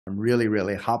I'm really,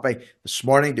 really happy this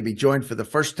morning to be joined for the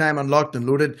first time on Locked and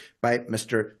Loaded by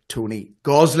Mr. Tony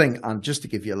Gosling. And just to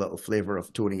give you a little flavour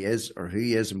of Tony is, or who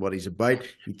he is and what he's about,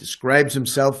 he describes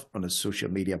himself on his social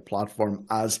media platform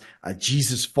as a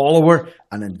Jesus follower,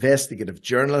 an investigative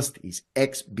journalist. He's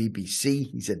ex-BBC,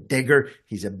 he's a digger,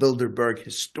 he's a Bilderberg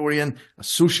historian, a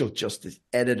social justice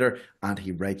editor, and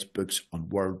he writes books on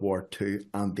World War II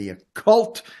and the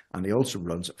occult. And he also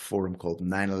runs a forum called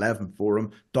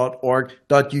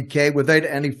 911forum.org.uk. Without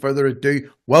any further ado,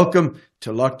 welcome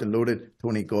to Locked and Loaded,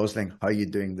 Tony Gosling. How are you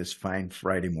doing this fine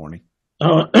Friday morning?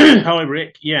 Oh, hi,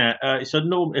 Rick. Yeah, it's a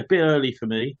bit early for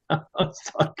me.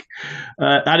 It's like,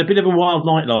 I had a bit of a wild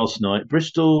night last night.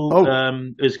 Bristol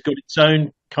has got its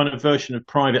own kind of version of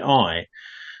Private Eye.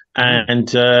 And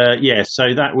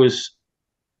so that was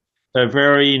a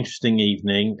very interesting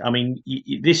evening. I mean,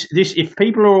 this if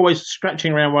people are always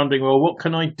scratching around wondering, well, what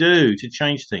can I do to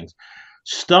change things?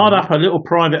 Start up a little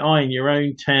Private Eye in your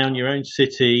own town, your own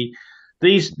city.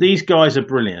 These guys are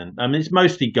brilliant. I mean, it's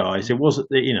mostly guys. There wasn't,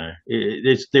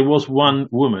 there was one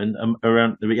woman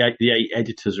around the eight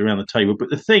editors around the table. But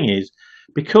the thing is,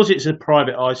 because it's a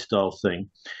Private Eye style thing,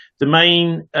 the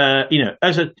main,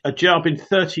 as a job in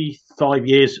 35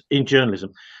 years in journalism,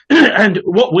 and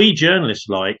what we journalists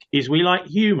like is we like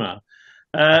humour.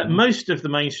 Most of the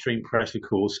mainstream press, of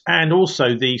course, and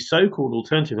also the so-called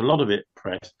alternative, a lot of it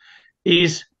press,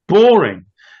 is boring.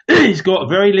 It's got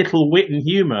very little wit and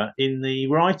humour in the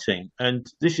writing, and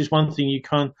this is one thing you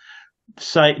can't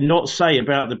not say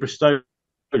about the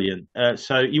Bristolian.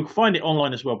 So you'll find it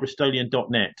online as well,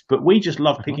 Bristolian.net. But we just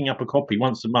love picking up a copy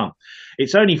once a month.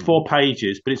 It's only 4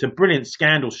 pages, but it's a brilliant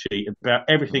scandal sheet about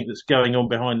everything that's going on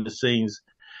behind the scenes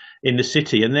in the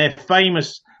city. And their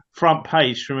famous front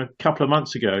page from a couple of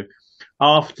months ago,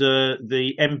 after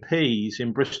the MPs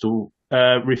in Bristol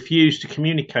refused to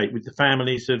communicate with the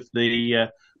families of the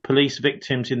police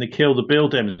victims in the Kill the Bill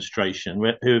demonstration,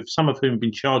 some of whom have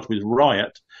been charged with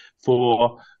riot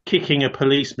for kicking a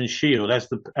policeman's shield as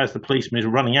the policeman is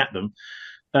running at them,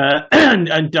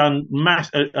 and done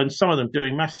and some of them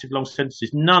doing massive long sentences.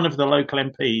 None of the local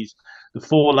MPs, the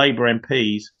 4 Labour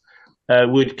MPs,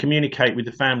 would communicate with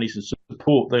the families and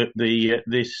support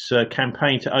this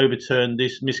campaign to overturn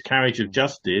this miscarriage of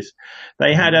justice.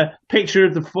 They had a picture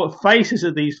of the faces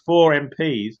of these 4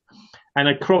 MPs, and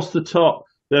across the top,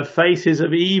 the faces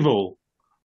of evil.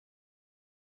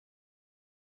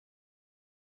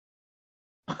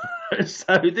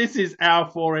 So this is our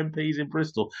 4 MPs in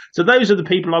Bristol. So those are the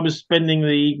people I was spending the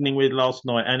evening with last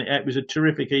night, and it was a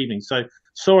terrific evening. So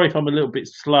sorry if I'm a little bit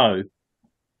slow.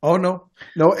 Oh no,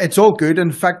 it's all good.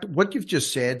 In fact, what you've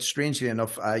just said, strangely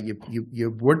enough,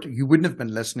 you wouldn't have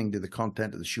been listening to the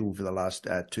content of the show for the last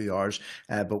 2 hours.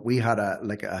 But we had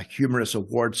a humorous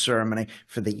award ceremony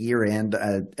for the year end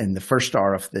in the first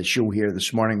hour of the show here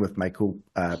this morning with my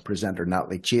co-presenter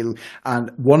Natalie Cheadle. And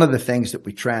one of the things that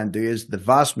we try and do is the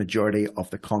vast majority of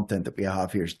the content that we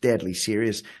have here is deadly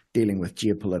serious, dealing with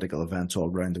geopolitical events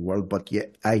all around the world. But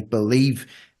yet, I believe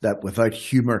that without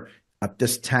humour, at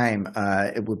this time,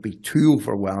 it would be too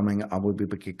overwhelming. I would be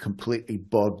completely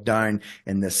bogged down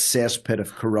in this cesspit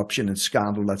of corruption and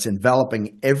scandal that's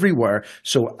enveloping everywhere.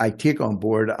 So I take on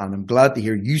board, and I'm glad to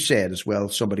hear you say it as well,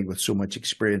 somebody with so much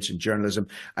experience in journalism.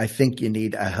 I think you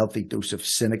need a healthy dose of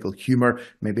cynical humour,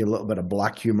 maybe a little bit of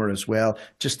black humour as well,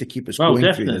 just to keep us going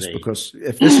definitely through this. Because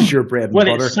if this is your bread and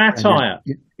butter... It's satire.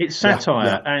 It's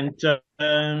satire, and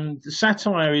the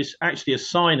satire is actually a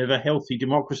sign of a healthy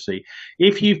democracy.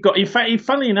 If you've got, in fact,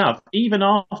 funnily enough, even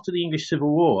after the English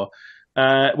Civil War,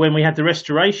 when we had the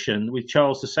Restoration with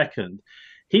Charles II,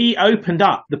 he opened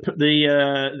up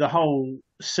the whole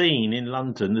scene in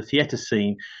London, the theatre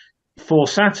scene, for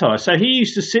satire. So he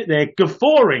used to sit there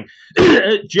guffawing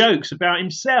at jokes about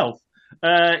himself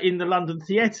in the London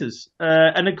theatres,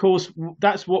 and of course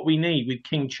that's what we need with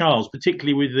King Charles,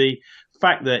 particularly with the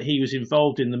fact that he was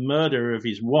involved in the murder of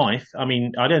his wife. I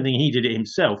mean, I don't think he did it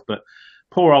himself, but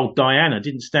poor old Diana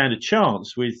didn't stand a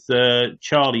chance with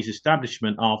Charlie's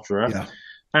establishment after her. Yeah.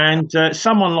 And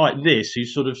someone like this,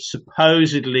 who's sort of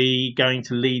supposedly going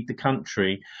to lead the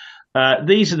country,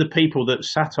 these are the people that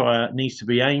satire needs to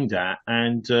be aimed at.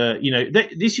 And,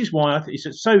 this is why I think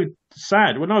it's so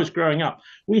sad. When I was growing up,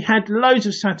 we had loads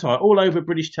of satire all over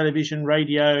British television,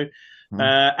 radio,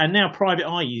 and now Private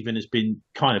Eye even has been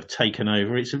kind of taken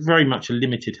over. It's very much a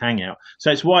limited hangout.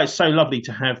 So it's why it's so lovely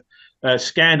to have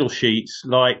scandal sheets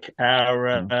like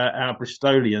our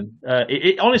Bristolian.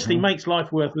 It honestly makes life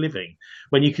worth living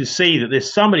when you can see that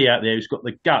there's somebody out there who's got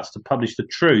the guts to publish the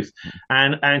truth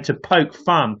and to poke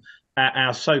fun at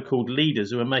our so-called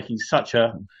leaders who are making such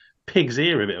a pig's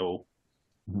ear of it all.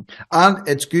 And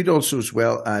it's good also as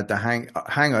well to hang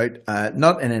out,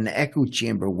 not in an echo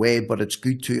chamber way, but it's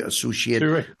good to associate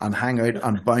Correct. and hang out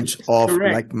and bounce off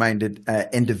Correct. like-minded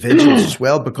individuals as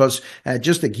well. Because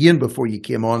just again, before you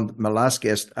came on, my last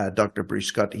guest, Dr. Bruce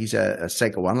Scott, he's a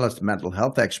psychoanalyst, mental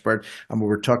health expert, and we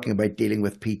were talking about dealing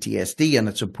with PTSD, and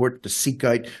it's important to seek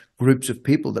out groups of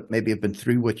people that maybe have been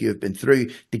through what you have been through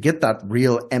to get that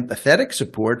real empathetic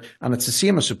support. And it's the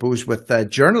same, I suppose, with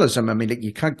journalism. I mean, like,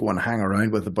 you can't go and hang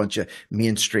around with a bunch of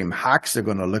mainstream hacks. They're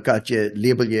going to look at you,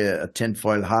 label you a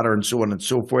tinfoil hatter and so on and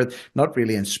so forth, not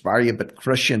really inspire you, but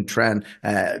crush you and try and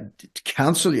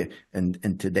cancel you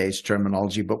in today's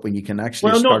terminology. But when you can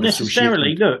actually not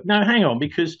necessarily. Look, no, hang on,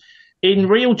 because in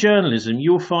real journalism,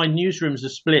 you'll find newsrooms are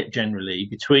split generally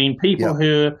between people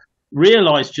who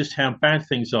realise just how bad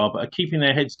things are, but are keeping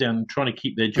their heads down and trying to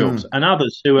keep their jobs, and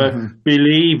others who are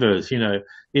believers,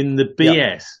 in the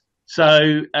BS.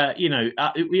 So,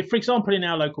 for example, in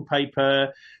our local paper,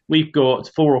 we've got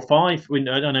four or five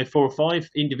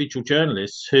individual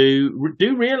journalists who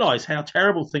do realise how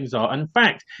terrible things are. And in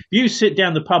fact, if you sit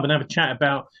down the pub and have a chat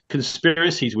about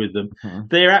conspiracies with them,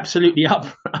 they're absolutely up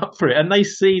for it. And they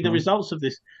see the results of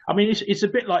this. I mean, it's a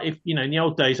bit like if, in the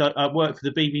old days, I worked for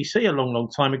the BBC a long, long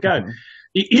time ago.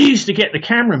 You used to get the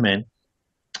cameramen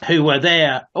who were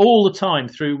there all the time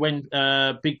through when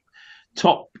big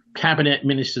top cabinet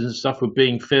ministers and stuff were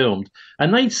being filmed,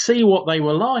 and they'd see what they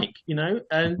were like,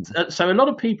 and so a lot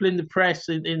of people in the press,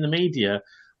 in the media,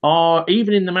 are,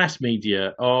 even in the mass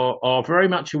media, are very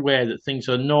much aware that things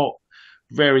are not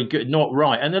very good, not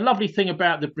right. And the lovely thing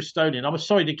about the Bristolian, I'm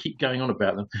sorry to keep going on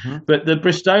about them, but the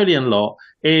Bristolian lot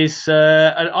is,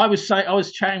 I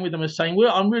was chatting with them and saying,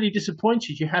 well, I'm really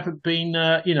disappointed you haven't been,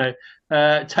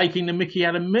 taking the mickey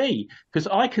out of me, because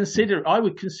I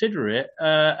would consider it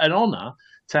an honour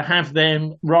to have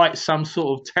them write some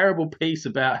sort of terrible piece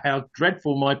about how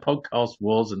dreadful my podcast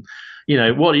was and,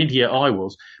 what idiot I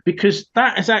was. Because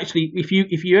that is actually, if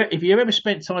you ever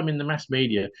spent time in the mass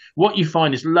media, what you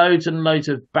find is loads and loads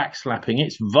of backslapping.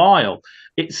 It's vile,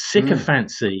 it's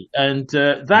sycophancy, and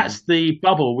that's the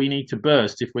bubble we need to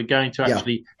burst if we're going to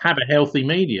actually have a healthy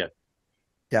media.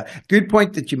 Yeah, good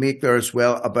point that you make there as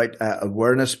well about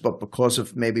awareness, but because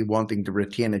of maybe wanting to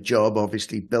retain a job,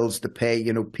 obviously bills to pay,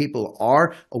 people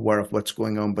are aware of what's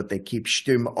going on, but they keep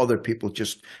stum. Other people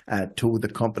just toe the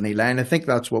company line. I think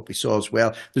that's what we saw as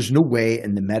well. There's no way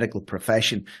in the medical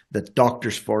profession that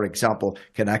doctors, for example,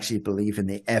 can actually believe in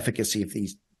the efficacy of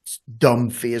these dumb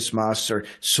face masks or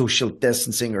social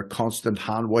distancing or constant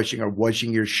hand washing or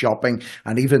washing your shopping,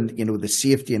 and even the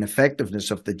safety and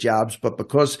effectiveness of the jabs. But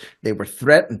because they were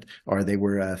threatened, or they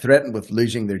were threatened with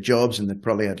losing their jobs, and they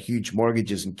probably had huge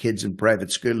mortgages and kids in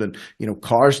private school and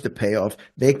cars to pay off,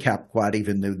 they kept quiet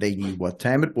even though they knew what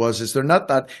time it was. Is there not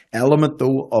that element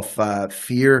though of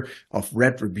fear of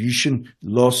retribution,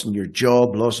 loss in your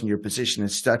job, loss in your position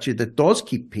and stature, that does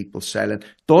keep people silent,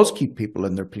 does keep people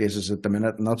in their places at the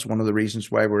minute? And that's one of the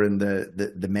reasons why we're in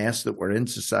the mess that we're in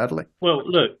societally. Well,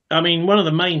 look, I mean, one of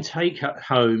the main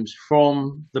take-homes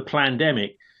from the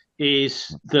pandemic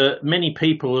is that many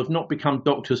people have not become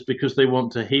doctors because they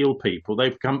want to heal people.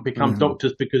 They've become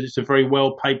doctors because it's a very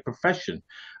well-paid profession,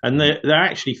 and they're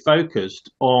actually focused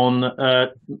on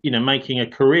making a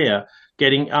career,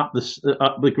 getting up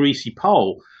the greasy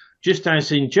pole. Just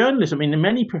as in journalism, in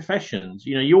many professions,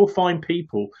 you'll find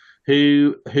people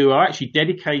who are actually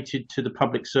dedicated to the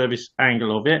public service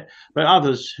angle of it, but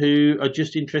others who are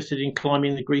just interested in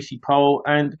climbing the greasy pole.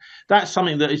 And that's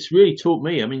something that it's really taught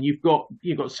me. I mean, you've got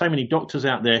so many doctors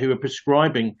out there who are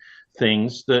prescribing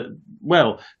things that,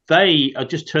 well, they are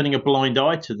just turning a blind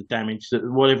eye to the damage that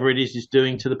whatever it is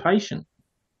doing to the patient.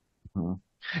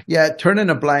 Yeah, turning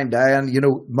a blind eye, and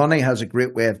money has a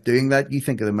great way of doing that. You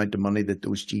think of the amount of money that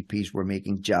those GPs were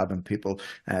making jabbing people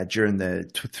during the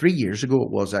 3 years ago. It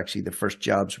was actually the first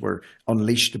jabs were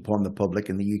unleashed upon the public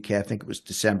in the UK. I think it was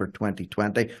December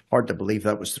 2020. Hard to believe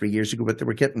that was 3 years ago, but they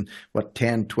were getting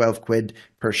 10, 12 quid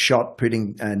per shot,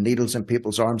 putting needles in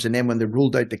people's arms. And then when they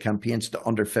rolled out the campaigns to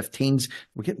under 15s,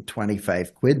 we're getting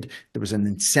 25 quid. There was an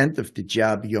incentive to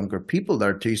jab younger people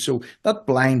there too. So that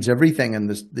blinds everything. And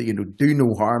do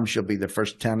no harm shall be the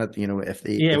first tenet. If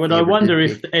they I wonder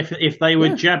if they were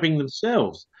jabbing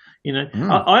themselves.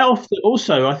 I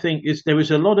often I think there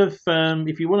was a lot of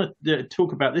if you want to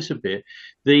talk about this a bit,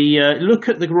 look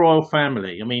at the royal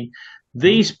family. I mean,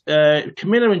 these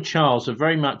Camilla and Charles are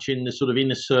very much in the sort of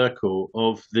inner circle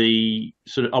of the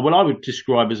sort of what I would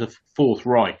describe as a Fourth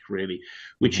Reich, really,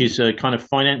 which is a kind of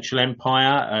financial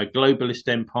empire, a globalist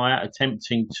empire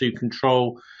attempting to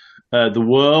control the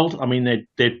world. I mean,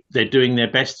 they're doing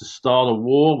their best to start a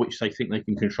war, which they think they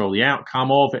can control the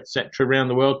outcome of, etc. Around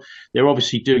the world. They're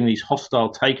obviously doing these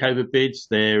hostile takeover bids.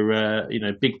 They're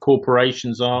big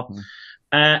corporations are. Mm-hmm.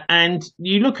 And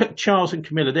you look at Charles and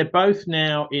Camilla, they're both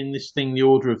now in this thing, the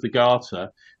Order of the Garter,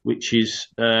 which is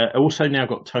also now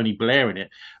got Tony Blair in it.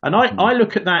 And I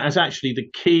look at that as actually the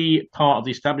key part of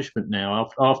the establishment now,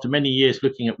 after many years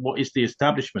looking at what is the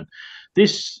establishment.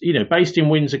 This, based in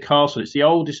Windsor Castle, it's the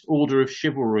oldest order of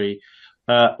chivalry.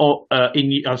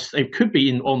 It could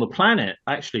be on the planet,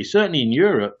 actually, certainly in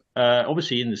Europe,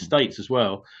 obviously in the States as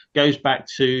well. Goes back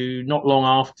to not long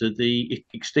after the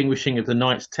extinguishing of the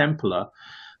Knights Templar.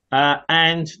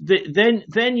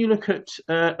 Then you look at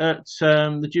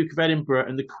the Duke of Edinburgh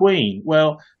and the Queen.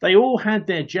 Well, they all had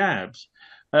their jabs,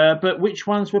 but which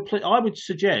ones were? I would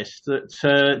suggest that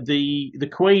the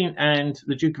Queen and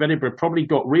the Duke of Edinburgh probably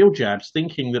got real jabs,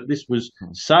 thinking that this was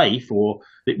safe or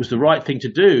it was the right thing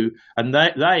to do, and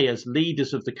they as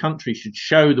leaders of the country, should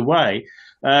show the way.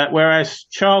 Whereas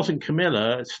Charles and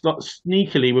Camilla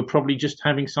sneakily were probably just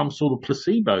having some sort of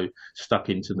placebo stuck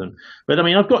into them. But I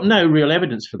mean, I've got no real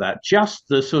evidence for that, just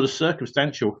the sort of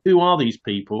circumstantial. Who are these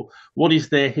people? What is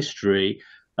their history?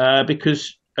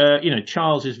 Because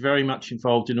Charles is very much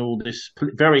involved in all this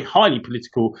very highly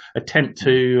political attempt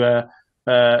to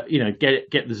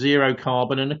get the zero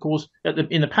carbon. And of course,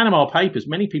 in the Panama Papers,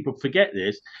 many people forget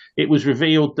this. It was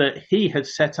revealed that he had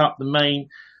set up the main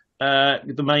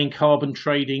carbon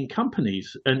trading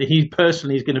companies, and he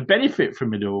personally is going to benefit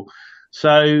from it all.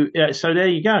 So there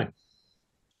you go.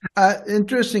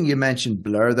 Interesting. You mentioned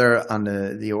Blair there on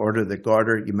the Order of the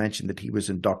Garter. You mentioned that he was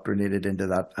indoctrinated into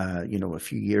that, a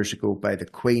few years ago by the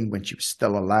Queen when she was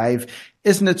still alive.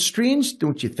 Isn't it strange,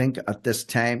 don't you think, at this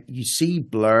time? You see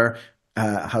Blair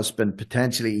has been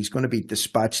he's going to be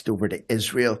dispatched over to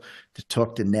Israel to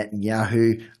talk to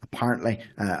Netanyahu, apparently,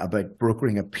 about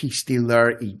brokering a peace deal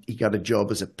there. He got a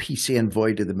job as a peace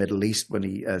envoy to the Middle East when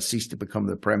he ceased to become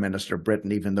the Prime Minister of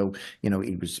Britain, even though,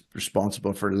 he was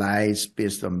responsible for lies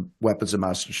based on weapons of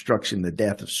mass destruction, the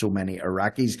death of so many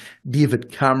Iraqis.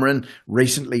 David Cameron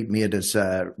recently made his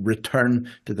return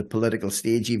to the political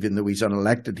stage, even though he's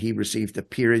unelected. He received a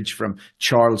peerage from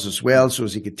Charles as well, so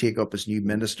as he could take up his new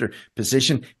minister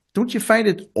position. Don't you find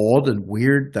it odd and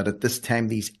weird that at this time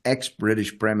these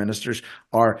ex-British prime ministers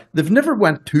they've never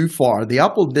went too far. The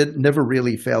apple never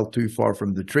really fell too far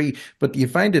from the tree. But do you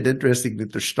find it interesting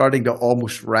that they're starting to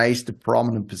almost rise to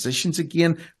prominent positions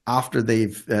again after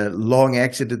they've long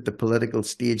exited the political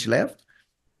stage left?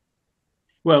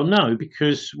 Well, no,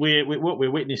 because what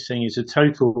we're witnessing is a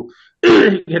total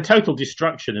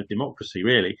destruction of democracy,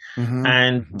 really,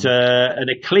 and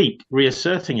a clique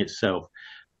reasserting itself.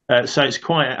 So it's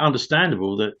quite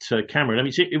understandable that Cameron. I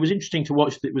mean, it was interesting to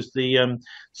watch. It was the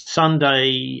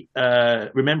Sunday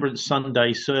Remembrance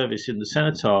Sunday service in the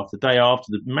Cenotaph the day after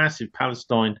the massive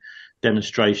Palestine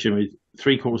demonstration with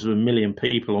 750,000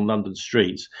 people on London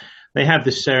streets. They have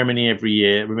this ceremony every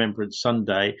year, Remembrance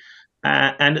Sunday,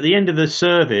 and at the end of the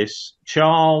service,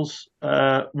 Charles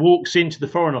walks into the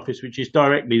Foreign Office, which is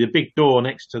directly the big door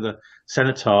next to the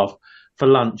Cenotaph, for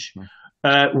lunch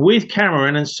with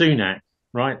Cameron and Sunak.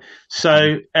 Right.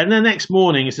 So, and the next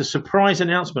morning is a surprise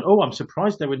announcement. Oh, I'm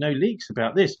surprised there were no leaks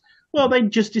about this. Well, they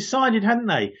just decided, hadn't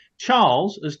they?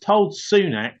 Charles has told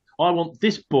Sunak, I want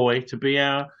this boy to be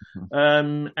our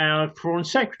foreign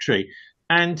secretary.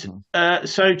 And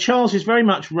so Charles is very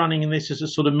much running in this as a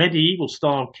sort of medieval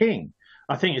style king.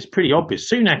 I think it's pretty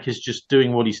obvious. Sunak is just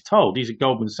doing what he's told. He's a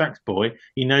Goldman Sachs boy.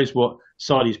 He knows what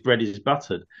side his bread is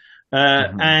buttered.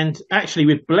 And actually,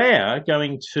 with Blair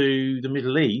going to the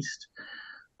Middle East,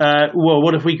 well,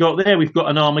 what have we got there? We've got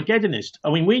an Armageddonist.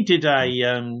 I mean, well,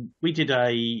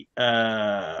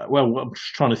 I'm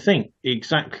just trying to think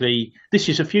exactly. This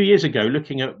is a few years ago,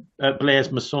 looking at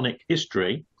Blair's Masonic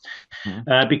history,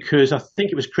 because I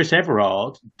think it was Chris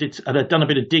Everard had done a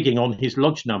bit of digging on his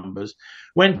lodge numbers,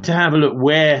 went to have a look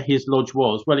where his lodge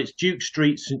was. Well, it's Duke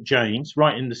Street, St James,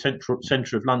 right in the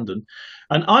centre of London.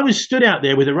 And I was stood out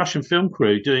there with a Russian film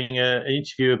crew doing an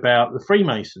interview about the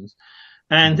Freemasons.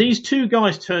 And these two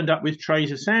guys turned up with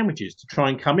trays of sandwiches to try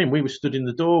and come in. We were stood in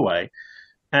the doorway,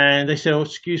 and they said, "Oh,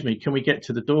 excuse me, can we get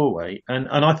to the doorway?" And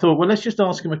I thought, well, let's just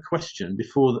ask them a question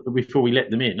before we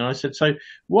let them in. And I said, "So,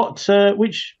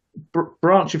 which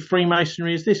branch of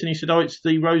Freemasonry is this?" And he said, "Oh, it's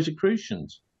the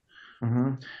Rosicrucians."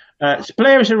 So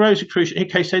Blair is a Rosicrucian.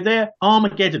 Okay, so they're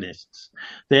Armageddonists,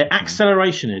 they're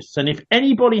accelerationists, and if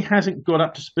anybody hasn't got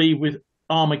up to speed with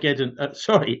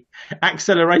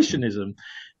accelerationism,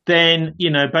 then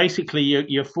basically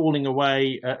you're falling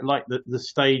away like the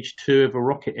stage 2 of a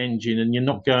rocket engine, and you're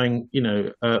not going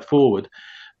forward.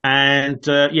 And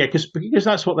because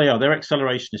that's what they are. They're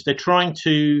accelerationists. They're trying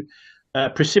to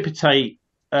precipitate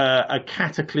a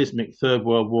cataclysmic Third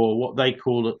World War, what they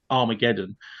call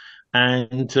Armageddon.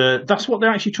 And that's what they're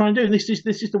actually trying to do. And this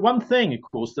is the one thing, of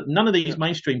course, that none of these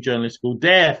mainstream journalists will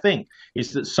dare think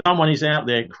is that someone is out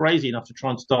there crazy enough to try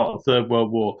and start a Third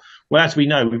World War. Well, as we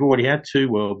know, we've already had 2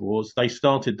 world wars. They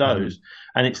started those.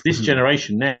 And it's this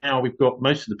generation now. We've got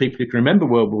most of the people who can remember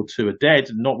World War II are dead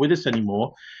and not with us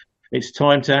anymore. It's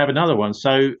time to have another one.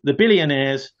 So the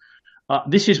billionaires,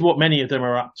 this is what many of them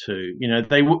are up to. You know,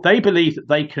 they believe that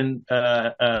they can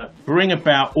bring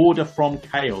about order from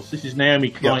chaos. This is Naomi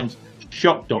Klein's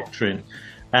shock doctrine.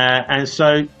 And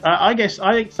so I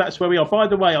think that's where we are. By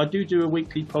the way, I do a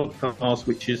weekly podcast,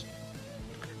 which is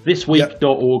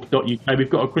thisweek.org.uk. We've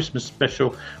got a Christmas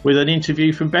special with an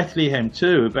interview from Bethlehem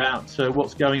too about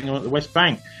what's going on at the West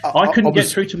Bank. I couldn't get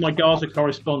through to my Gaza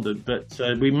correspondent, but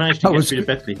we managed to get through to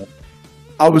Bethlehem.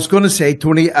 I was going to say,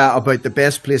 Tony, about the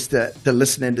best place to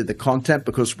listen into the content,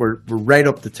 because we're right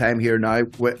up the time here now,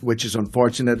 which is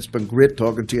unfortunate. It's been great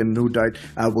talking to you, and no doubt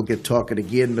we'll get talking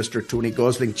again, Mr. Tony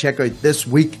Gosling. Check out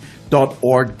thisweek.org.uk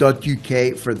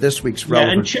for this week's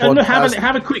relevant podcast. And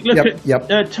have a quick look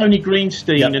at Tony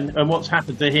Greenstein and what's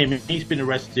happened to him. He's been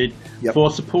arrested for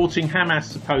supporting Hamas,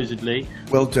 supposedly.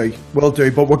 Will do.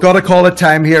 But we've got to call it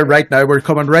time here right now. We're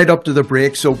coming right up to the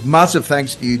break. So massive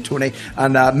thanks to you, Tony,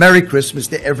 and Merry Christmas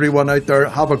to everyone out there.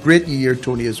 Have a great new year,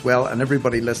 Tony, as well, and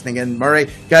everybody listening in. Murray,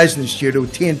 guys in the studio,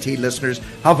 TNT listeners,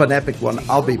 have an epic one.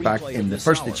 I'll be back in the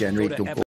 1st of January. Don't go